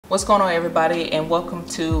What's going on, everybody, and welcome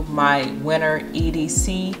to my winter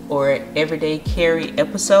EDC or everyday carry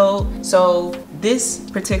episode. So this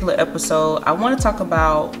particular episode, I want to talk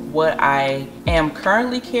about what I am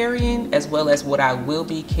currently carrying as well as what I will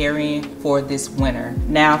be carrying for this winter.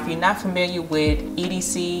 Now, if you're not familiar with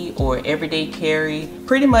EDC or everyday carry,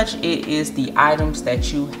 pretty much it is the items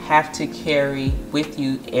that you have to carry with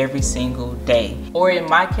you every single day. Or in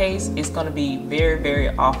my case, it's going to be very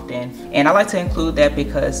often. And I like to include that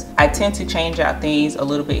because I tend to change out things a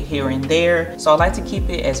little bit here and there. So I like to keep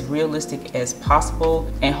it as realistic as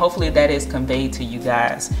possible, and hopefully that is conveyed to you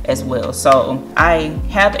guys as well. So I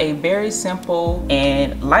have a very simple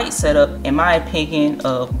and light setup, in my opinion,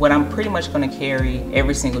 of what I'm pretty much going to carry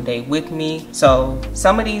every single day with me. So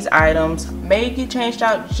some of these items may get changed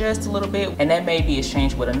out just a little bit, and that may be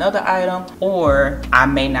exchanged with another item, or I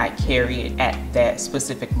may not carry it at that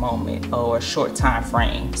specific moment or short time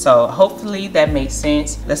frame. So hopefully that makes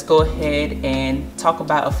sense. Let's go ahead and talk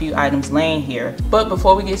about a few items laying here. But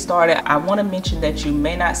before we get started, I want to mention that you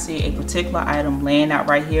may not see a particular item laying out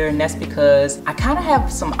right here, and that's because I kind of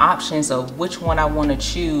have some options of which one I want to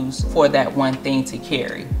choose for that one thing to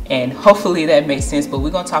carry. And hopefully that makes sense, but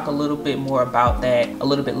we're going to talk a little bit more about that a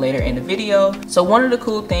little bit later in the video. So one of the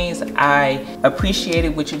cool things I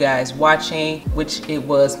appreciated with you guys watching, which it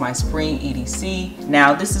was my spring EDC.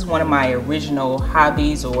 Now this is one of my original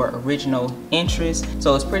hobbies or original interests,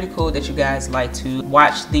 so it's pretty cool that you guys like to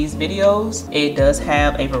watch these videos. It does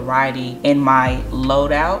have a variety in my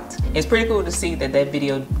loadout. It's pretty cool to see that that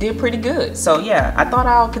video did pretty good. So yeah, I thought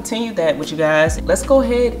I'll continue that with you guys. Let's go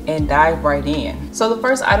ahead and dive right in. So the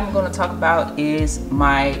first item I'm going to talk about is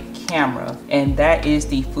my camera, and that is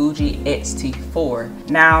the Fuji X-T4.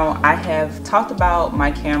 Now I have talked about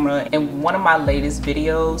my camera in one of my latest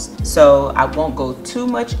videos, so I won't go too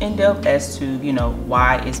much in depth as to, you know,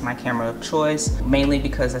 why is my camera of choice, mainly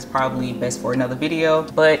because that's probably best for another video.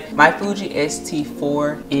 But my Fuji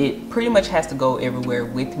X-T4, it pretty much has to go everywhere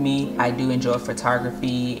with me. I do enjoy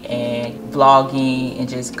photography and vlogging and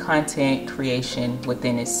just content creation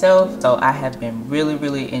within itself, so I have been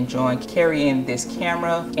really enjoying carrying this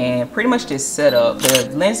camera and pretty much this setup. The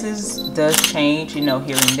lenses does change, you know,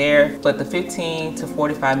 here and there, but the 15 to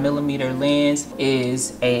 45 millimeter lens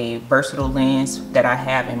is a versatile lens that I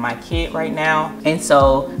have in my kit right now, and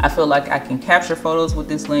so I feel like I can capture photos with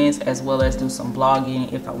this lens as well as do some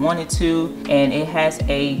vlogging if I wanted to, and it has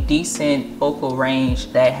a decent focal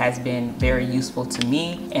range that has been very useful to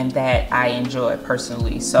me and that I enjoy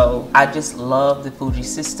personally. So I just love the Fuji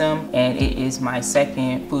system, and it is my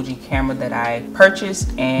second Fuji camera that I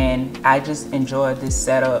purchased, and I just enjoy this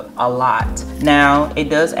setup a lot. Now it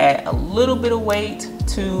does add a little bit of weight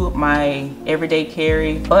to my everyday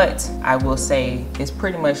carry, but I will say it's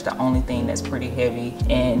pretty much the only thing that's pretty heavy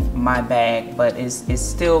in my bag, but it's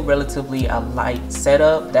still relatively a light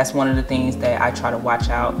setup. That's one of the things that I try to watch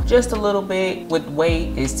out just a little bit with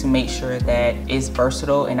weight, is to make sure that it's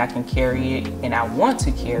versatile and I can carry it, and I want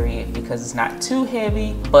to carry it because it's not too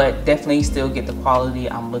heavy, but definitely still get the quality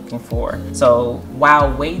I'm looking for. So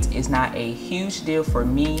while weight is not a huge deal for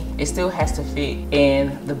me, it still has to fit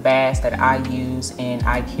in the bags that I use and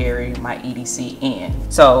I carry my EDC in.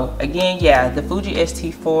 So again, yeah, the Fuji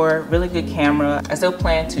X-T4, really good camera. I still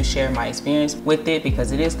plan to share my experience with it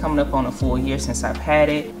because it is coming up on a full year since I've had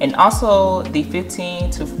it. And also the 15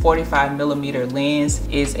 to 45 millimeter lens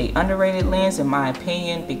is a underrated lens in my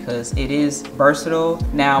opinion because it is versatile.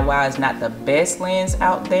 Now while it's not the best lens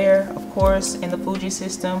out there, of course, in the Fuji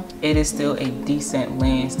system, it is still a decent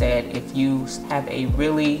lens that if you have a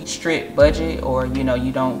really strict budget, or you know,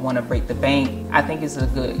 you don't want to break the bank, I think it's a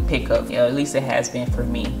good pickup. You know, at least it has been for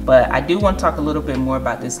me. But I do want to talk a little bit more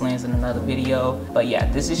about this lens in another video. But yeah,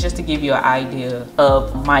 this is just to give you an idea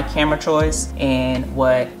of my camera choice and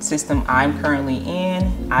what system I'm currently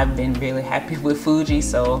in. I've been really happy with Fuji,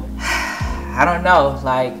 so I don't know,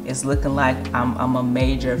 like it's looking like I'm a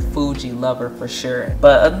major Fuji lover for sure.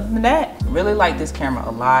 But other than that, really like this camera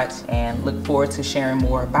a lot and look forward to sharing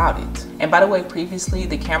more about it. And by the way, previously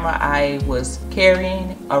the camera I was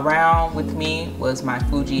carrying around with me was my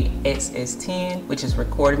Fuji XS10, which is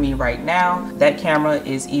recording me right now. That camera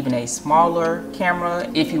is even a smaller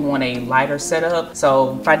camera if you want a lighter setup.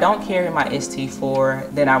 So if I don't carry my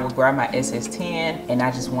X-T4, then I will grab my SS10, and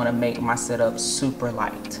I just want to make my setup super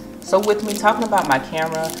light. So with me talking about my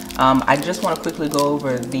camera, I just want to quickly go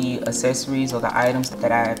over the accessories or the items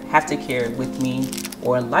that I have to carry with me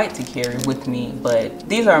or like to carry with me, but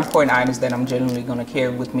these are important items that I'm generally going to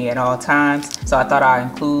carry with me at all times, so I thought I'd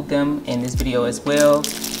include them in this video as well.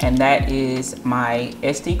 and that is my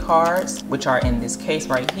SD cards, which are in this case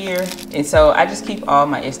right here. And so I just keep all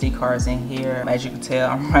my SD cards in here. As you can tell,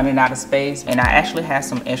 I'm running out of space, and I actually have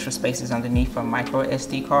some extra spaces underneath for micro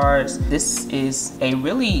SD cards. This is a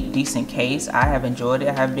really decent case. I have enjoyed it.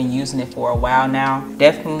 I have been using it for a while now.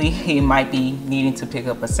 Definitely might be needing to pick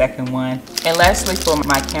up a second one. And lastly, for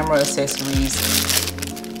my camera accessories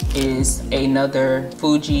is another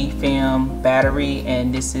Fujifilm battery,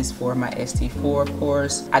 and this is for my SD4, of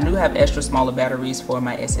course. I do have extra smaller batteries for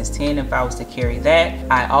my SS10 if I was to carry that.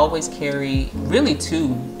 I always carry really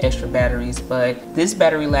 2 extra batteries, but this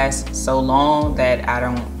battery lasts so long that I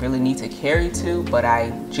don't really need to carry 2, but I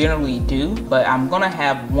generally do. But I'm gonna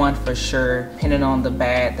have 1 for sure, depending on the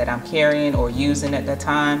bag that I'm carrying or using at that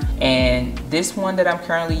time. And this one that I'm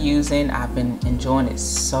currently using, I've been enjoying it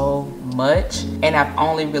so much, and I've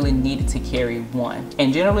only really needed to carry 1.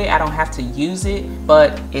 And generally I don't have to use it,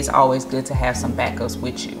 but it's always good to have some backups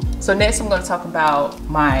with you. So next I'm going to talk about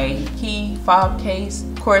my key fob case.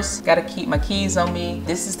 Of course, got to keep my keys on me.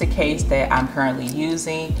 This is the case that I'm currently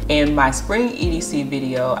using. In my spring EDC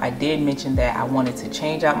video, I did mention that I wanted to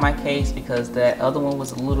change out my case because that other one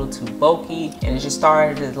was a little too bulky, and it just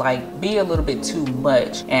started to like be a little bit too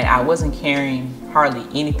much, and I wasn't carrying hardly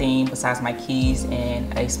anything besides my keys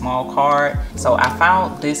and a small card. So I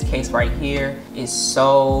found this case right here is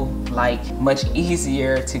so like much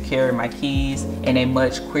easier to carry my keys, and a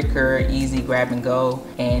much quicker, easy grab and go,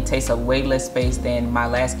 and takes up way less space than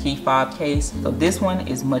my last key fob case. So this one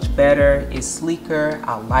is much better, it's sleeker,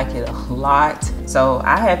 I like it a lot. So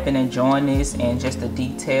I have been enjoying this, and just the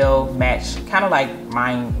detail match kind of like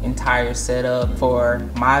my entire setup for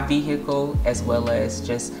my vehicle, as well as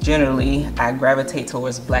just generally I gravitate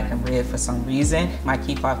towards black and red for some reason. My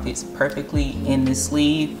key fob fits perfectly in the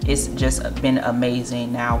sleeve. It's just been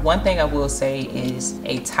amazing. Now, one thing I will say is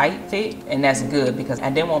a tight fit, and that's good because I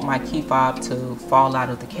didn't want my key fob to fall out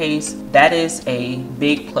of the case. That is a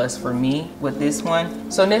big plus for me with this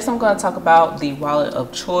one. So next I'm going to talk about the wallet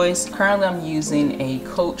of choice. Currently I'm using a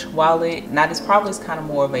Coach wallet. Now this probably is kind of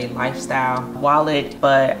more of a lifestyle wallet,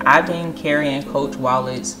 but I've been carrying Coach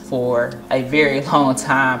wallets for a very long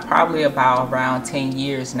time, probably about around 10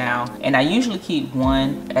 years now. And I usually keep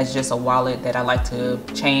one as just a wallet that I like to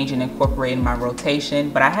change and incorporate in my rotation,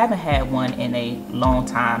 but I haven't had one in a long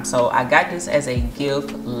time. So I got this as a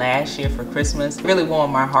gift last year for Christmas. It really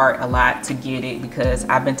warmed my heart a lot to get it because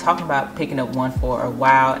I've been talking about picking up one for a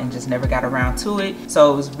while and just never got around to it.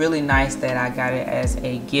 So it was really nice that I got it as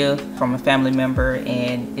a gift from a family member,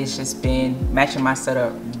 and it's just been matching my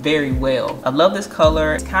setup very well. I love this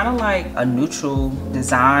color. It's kind of like a neutral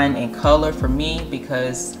design and color for me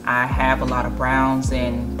because I have a lot of browns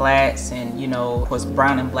and blacks, and you know, of course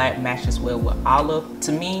brown and black matches well with olive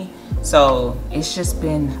to me. So it's just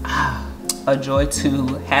been a joy to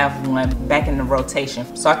have one back in the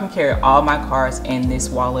rotation, so I can carry all my cards in this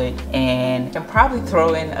wallet, and can probably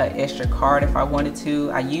throw in an extra card if I wanted to.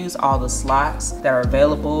 I use all the slots that are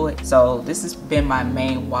available, so this has been my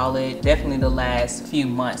main wallet definitely the last few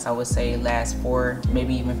months. I would say last 4,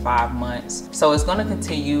 maybe even 5 months. So it's going to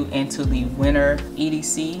continue into the winter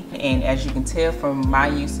EDC, and as you can tell from my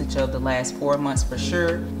usage of the last 4 months, for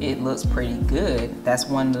sure it looks pretty good. That's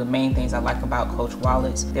one of the main things I like about Coach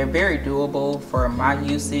wallets. They're very doable for my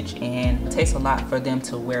usage, and it takes a lot for them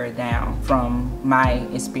to wear it down from my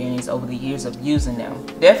experience over the years of using them.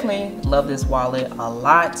 Definitely love this wallet a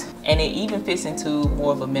lot, and it even fits into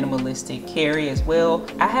more of a minimalistic carry as well.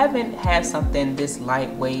 I haven't had something this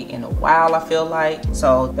lightweight in a while, I feel like,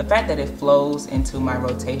 so the fact that it flows into my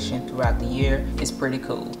rotation throughout the year is pretty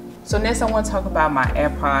cool. So next I want to talk about my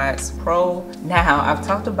AirPods Pro. Now, I've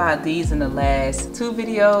talked about these in the last 2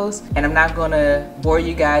 videos, and I'm not gonna bore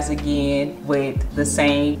you guys again with the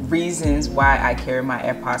same reasons why I carry my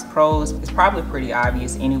AirPods Pros. It's probably pretty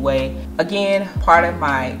obvious anyway. Again, part of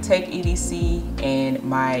my tech EDC and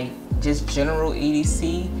my just general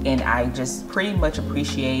EDC, and I just pretty much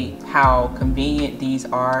appreciate how convenient these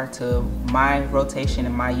are to my rotation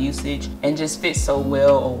and my usage, and just fit so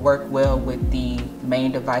well or work well with the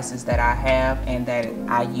main devices that I have and that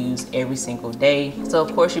I use every single day. So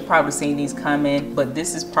of course you've probably seen these coming, but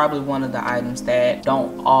this is probably one of the items that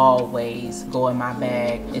don't always go in my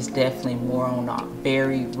bag. It's definitely more on a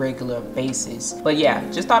very regular basis. But yeah,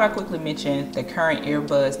 just thought I'd quickly mention the current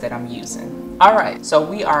earbuds that I'm using. Alright, so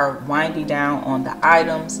we are winding down on the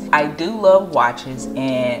items. I do love watches,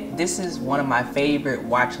 and this is one of my favorite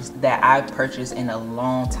watches that I've purchased in a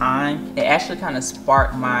long time. It actually kind of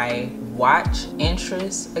sparked my watch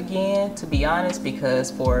interest again, to be honest,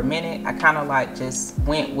 because for a minute I kind of like just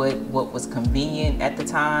went with what was convenient at the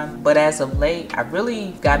time. But as of late, I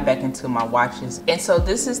really got back into my watches. And so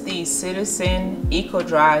this is the Citizen Eco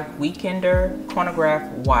Drive Weekender chronograph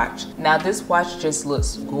watch. Now this watch just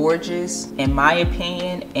looks gorgeous in my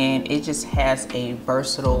opinion, and it just has a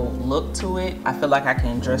versatile look to it. I feel like I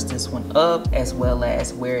can dress this one up as well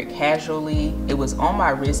as wear it casually. It was on my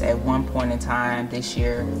wrist at one point in time this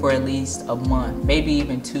year for at least a month, maybe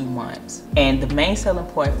even 2 months. And the main selling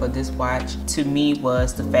point for this watch to me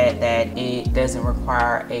was the fact that it doesn't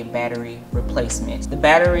require a battery replacement. The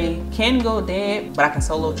battery can go dead, but I can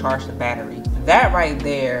solo charge the battery. That right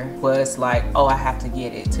there was like, oh, I have to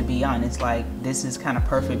get it, to be honest. Like, this is kind of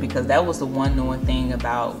perfect, because that was the one knowing thing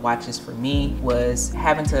about watches for me, was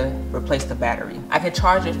having to replace the battery. I can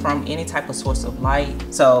charge it from any type of source of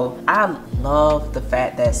light. So I love the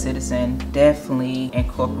fact that Citizen definitely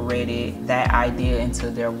incorporated that idea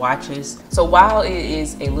into their watches. So while it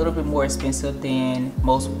is a little bit more expensive than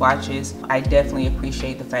most watches, I definitely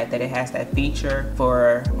appreciate the fact that it has that feature.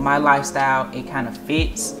 For my lifestyle, it kind of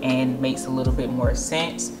fits and makes a little bit more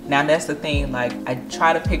sense. Now that's the thing, like, I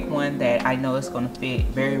try to pick one that I know is going to fit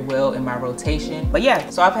very well in my rotation. But yeah,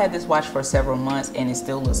 so I've had this watch for several months and it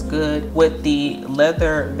still looks good with the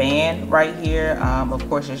leather band right here. Of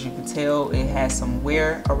course, as you can tell, it has some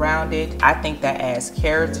wear around it. I think that adds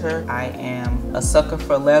character. I am a sucker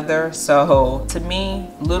for leather, so to me,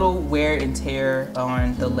 little wear and tear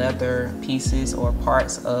on the leather pieces or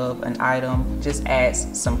parts of an item just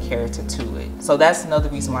adds some character to it. So that's another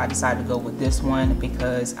reason why I decided to go with this one,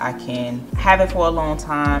 because I can have it for a long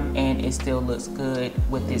time and it still looks good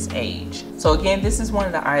with this age. So again, this is one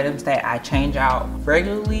of the items that I change out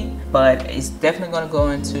regularly, but it's definitely going to go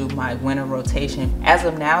into my winter rotation. As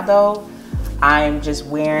of now though, I'm just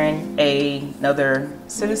wearing another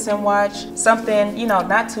Citizen watch, something, you know,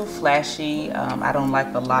 not too flashy. I don't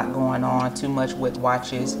like a lot going on too much with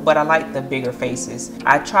watches, but I like the bigger faces.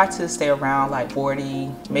 I try to stay around like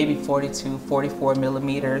 40, maybe 42, 44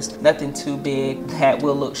 millimeters, nothing too big that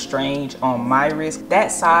will look strange on my wrist.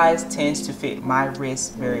 That size tends to fit my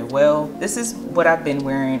wrist very well. This is what I've been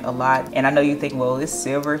wearing a lot, and I know you think, well, it's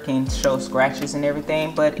silver, can show scratches and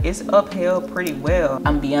everything, but it's upheld pretty well. I'm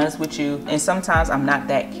gonna be honest with you, and sometimes I'm not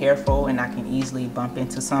that careful and I can easily bump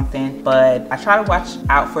into something, but I try to watch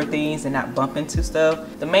out for things and not bump into stuff.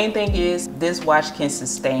 The main thing is this watch can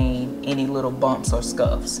sustain any little bumps or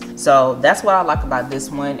scuffs. So that's what I like about this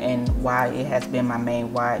one and why it has been my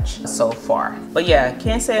main watch so far. But yeah,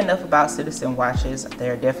 can't say enough about Citizen watches.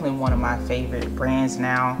 They're definitely one of my favorite brands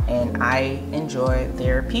now, and I enjoy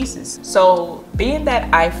their pieces. So being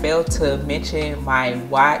that I failed to mention my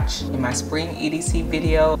watch in my spring EDC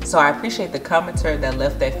video, so I appreciate the commenter that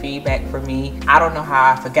left that feedback for me. I don't know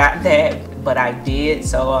how I forgot that, but I did.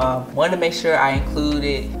 So wanted to make sure I include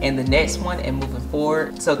it in the next one and moving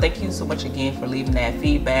forward. So thank you so much again for leaving that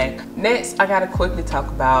feedback. Next, I gotta quickly talk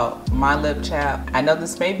about my lip chap. I know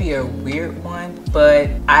this may be a weird one, but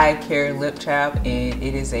I carry lip chap and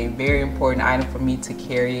it is a very important item for me to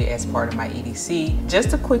carry as part of my EDC. Just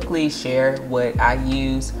to quickly share what I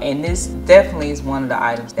use, and this definitely is one of the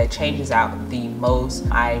items that changes out the most.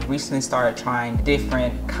 I recently started trying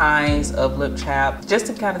different kinds of lip chap just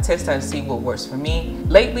to kind of test out and see what works for me.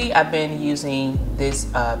 Lately, I've been using this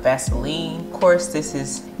Vaseline. Of course, this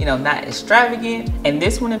is, you know, not extravagant, and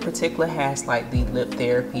this one in particular has like the lip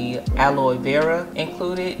therapy aloe vera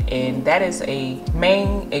included, and that is a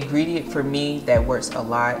main ingredient for me that works a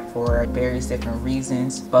lot for various different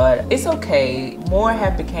reasons, but it's okay. More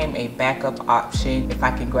have become a backup option if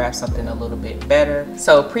I can grab something a little bit better.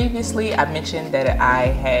 So previously I mentioned that I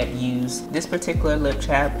had used this particular lip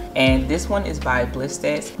chap, and this one is by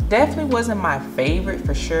Blistex. Definitely wasn't my favorite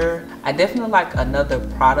for sure. I definitely like another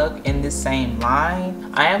product in this same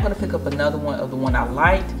line. I am going to pick up another one of the one I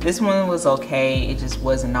liked. This one was okay, it just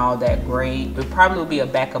wasn't all that great. It probably would be a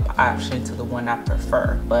backup option to the one I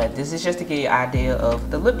prefer, but this is just to get you an idea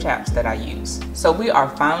of the lip chaps that I use. So we are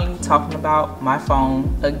finally talking about my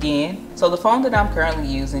phone again. So the phone that I'm currently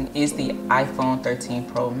using is the iPhone 13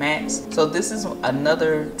 Pro Max. So this is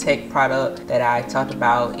another tech product that I talked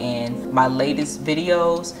about in my latest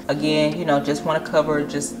videos. Again, you know, just want to cover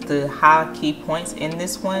just the high key points in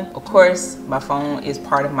this one. Of course, my phone is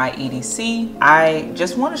part of my EDC. I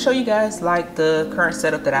just want to show you guys like the current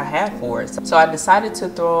setup that I have for it. So I decided to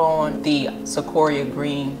throw on the Sequoia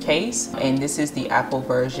green case, and this is the Apple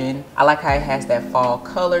version. I like how it has that fall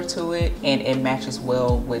color to it, and it matches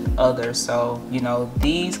well with others. So, you know,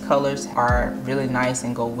 these colors are really nice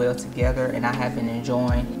and go well together, and I have been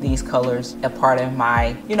enjoying these colors a part of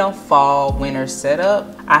my, you know, fall winter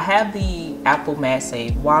setup. I have the the Apple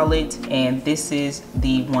MagSafe wallet, and this is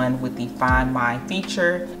the one with the Find My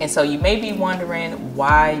feature. And so you may be wondering,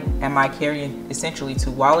 why am I carrying essentially two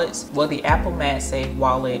wallets? Well, the Apple MagSafe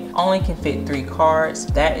wallet only can fit 3 cards.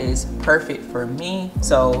 That is perfect for me.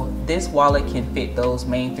 So this wallet can fit those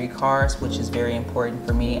main 3 cards, which is very important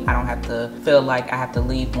for me. I don't have to feel like I have to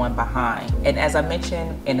leave one behind. And as I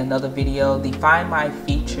mentioned in another video, the Find My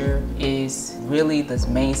feature is really the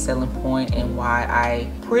main selling point and why I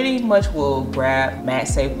pretty much will grab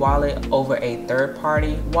MagSafe wallet over a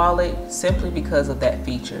third-party wallet, simply because of that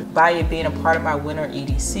feature. By it being a part of my winter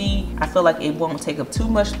EDC, I feel like it won't take up too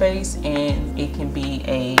much space and it can be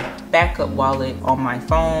a backup wallet on my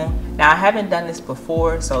phone. Now, I haven't done this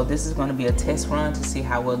before, so this is going to be a test run to see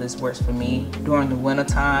how well this works for me during the winter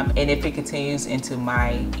time and if it continues into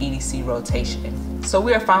my EDC rotation. So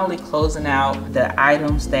we are finally closing out the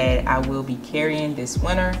items that I will be carrying this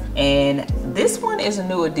winter, and this one is a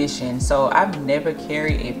new addition. So I've never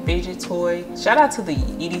carried a fidget toy. Shout out to the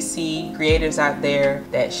EDC creators out there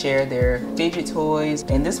that share their fidget toys,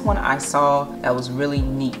 and this one I saw that was really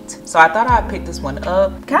neat. So I thought I'd pick this one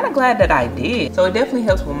up. Kind of glad that I did. So it definitely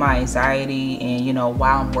helps with my anxiety and, you know,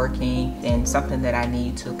 while I'm working, and something that I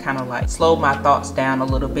need to kind of like slow my thoughts down a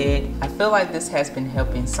little bit. I feel like this has been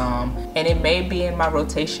helping some, and it may be in my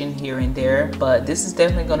rotation here and there, but this is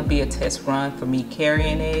definitely going to be a test run for me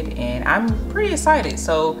carrying it, and I'm pretty excited.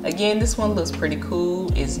 So again, this one looks pretty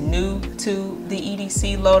cool. It's new to the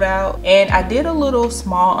EDC loadout, and I did a little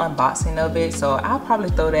small unboxing of it, so I'll probably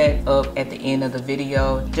throw that up at the end of the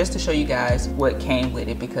video just to show you guys what came with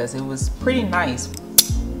it, because it was pretty nice.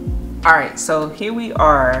 Alright, so here we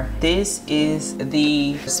are. This is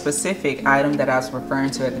the specific item that I was referring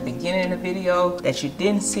to at the beginning of the video that you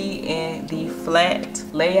didn't see in the flat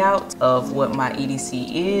layout of what my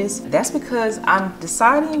EDC is. That's because I'm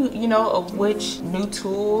deciding, you know, of which new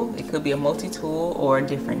tool, it could be a multi-tool or a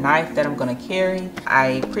different knife that I'm going to carry.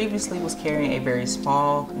 I previously was carrying a very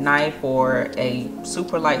small knife or a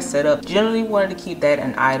super light setup. Generally wanted to keep that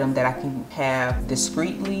an item that I can have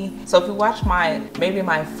discreetly. So if you watch maybe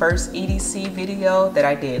my first EDC video that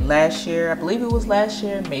I did last year, I believe it was last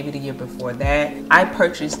year, maybe the year before that, I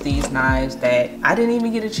purchased these knives that I didn't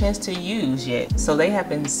even get a chance to use yet. So they have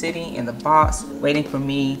been sitting in the box waiting for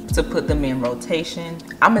me to put them in rotation.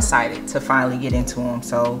 I'm excited to finally get into them.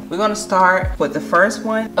 So we're going to start with the first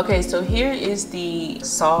one. Okay, so here is the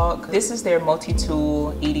SOG. This is their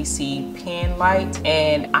multi-tool EDC pen light,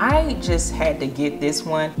 and I just had to get this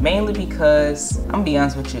one mainly because, I'm gonna be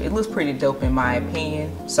honest with you, it looks pretty dope in my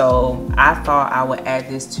opinion. So I thought I would add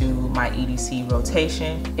this to my EDC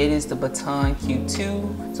rotation. It is the Baton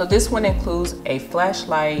Q2. So this one includes a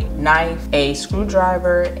flashlight, knife, a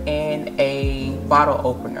screwdriver, and a bottle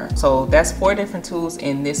opener. So that's 4 different tools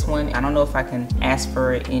in this one. I don't know if I can ask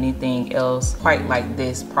for anything else quite like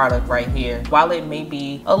this product right here. While it may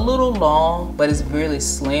be a little long, but it's really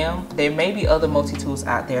slim, there may be other multi-tools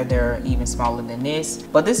out there that are even smaller than this.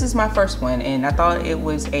 But this is my first one, and I thought it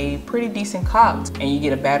was a pretty decent cost. And you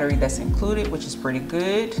get a battery that's included, which is pretty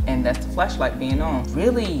good, and that's the flashlight being on.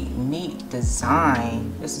 Really neat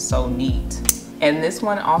design. This is so neat. And this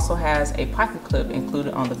one also has a pocket clip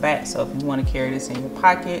included on the back, so if you want to carry this in your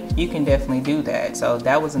pocket, you can definitely do that. So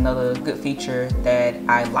that was another good feature that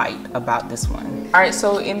I liked about this one. All right,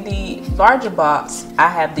 so in the larger box, I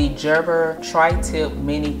have the Gerber Tri-Tip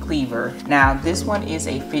Mini Cleaver. Now this one is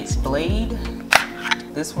a fixed blade.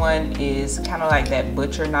 This one is kind of like that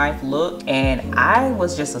butcher knife look, and I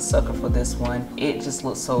was just a sucker for this one. It just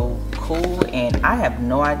looks so cool, and I have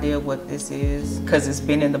no idea what this is because it's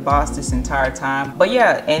been in the box this entire time. But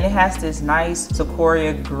yeah, and it has this nice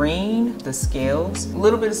Sequoia green, the scales, a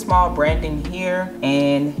little bit of small branding here,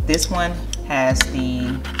 and this one has the,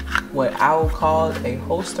 what I would call a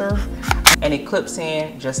holster, and it clips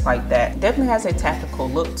in just like that. Definitely has a tactical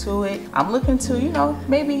look to it. I'm looking to, you know,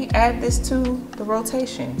 maybe add this to the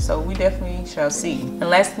rotation. So we definitely shall see. And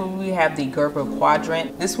lastly, we have the Gerber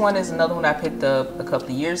Quadrant. This one is another one I picked up a couple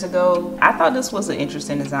of years ago. I thought this was an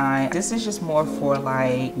interesting design. This is just more for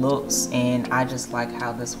like looks, and I just like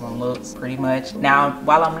how this one looks pretty much. Now,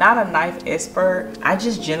 while I'm not a knife expert, I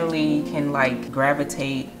just generally can like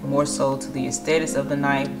gravitate more so to the aesthetics of the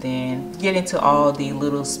knife than get into all the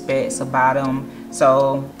little specs about them.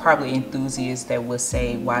 So probably enthusiasts that would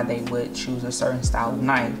say why they would choose a certain style of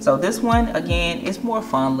knife. So this one, again, is more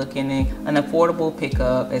fun looking and an affordable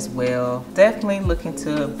pickup as well. Definitely looking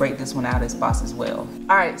to break this one out of its box as well.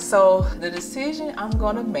 All right, so the decision I'm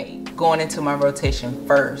gonna make going into my rotation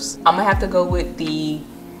first, I'm gonna have to go with the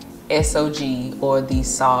SOG or the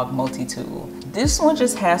SOG multi-tool. This one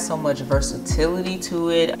just has so much versatility to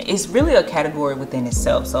it. It's really a category within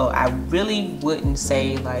itself. So I really wouldn't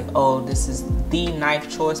say like, oh, this is the knife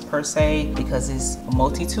choice per se, because it's a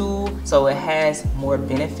multi-tool. So it has more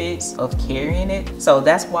benefits of carrying it. So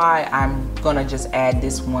that's why I'm gonna just add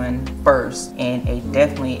this one first, and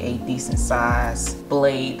definitely a decent size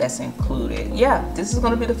blade that's included. Yeah, this is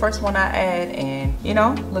gonna be the first one I add, and you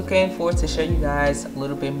know, looking forward to show you guys a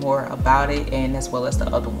little bit more about it, and as well as the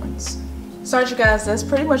other ones. So alright you guys, that's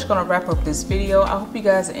pretty much gonna wrap up this video. I hope you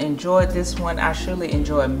guys enjoyed this one. I surely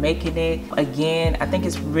enjoyed making it. Again, I think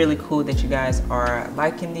it's really cool that you guys are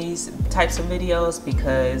liking these types of videos,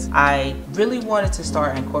 because I really wanted to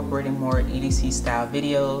start incorporating more EDC style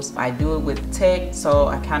videos. I do it with tech, so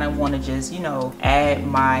I kind of want to just, you know, add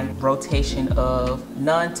my rotation of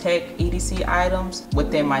non-tech EDC items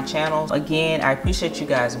within my channel. Again, I appreciate you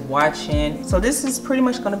guys watching. So this is pretty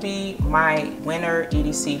much going to be my winter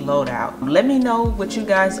EDC loadout. Let me know what you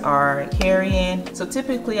guys are carrying. So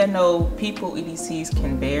typically I know people EDCs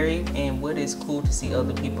can vary and what is cool to see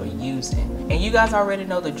other people using. And you guys already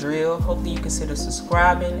know the drill. Hopefully you consider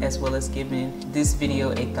subscribing as well as giving this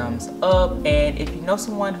video a thumbs up. And if you know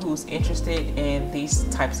someone who's interested in these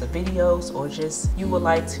types of videos, or just you would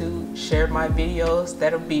like to share my videos,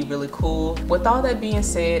 that'll be really cool. With all that being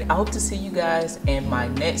said, I hope to see you guys in my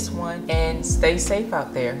next one, and stay safe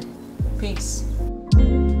out there. Peace.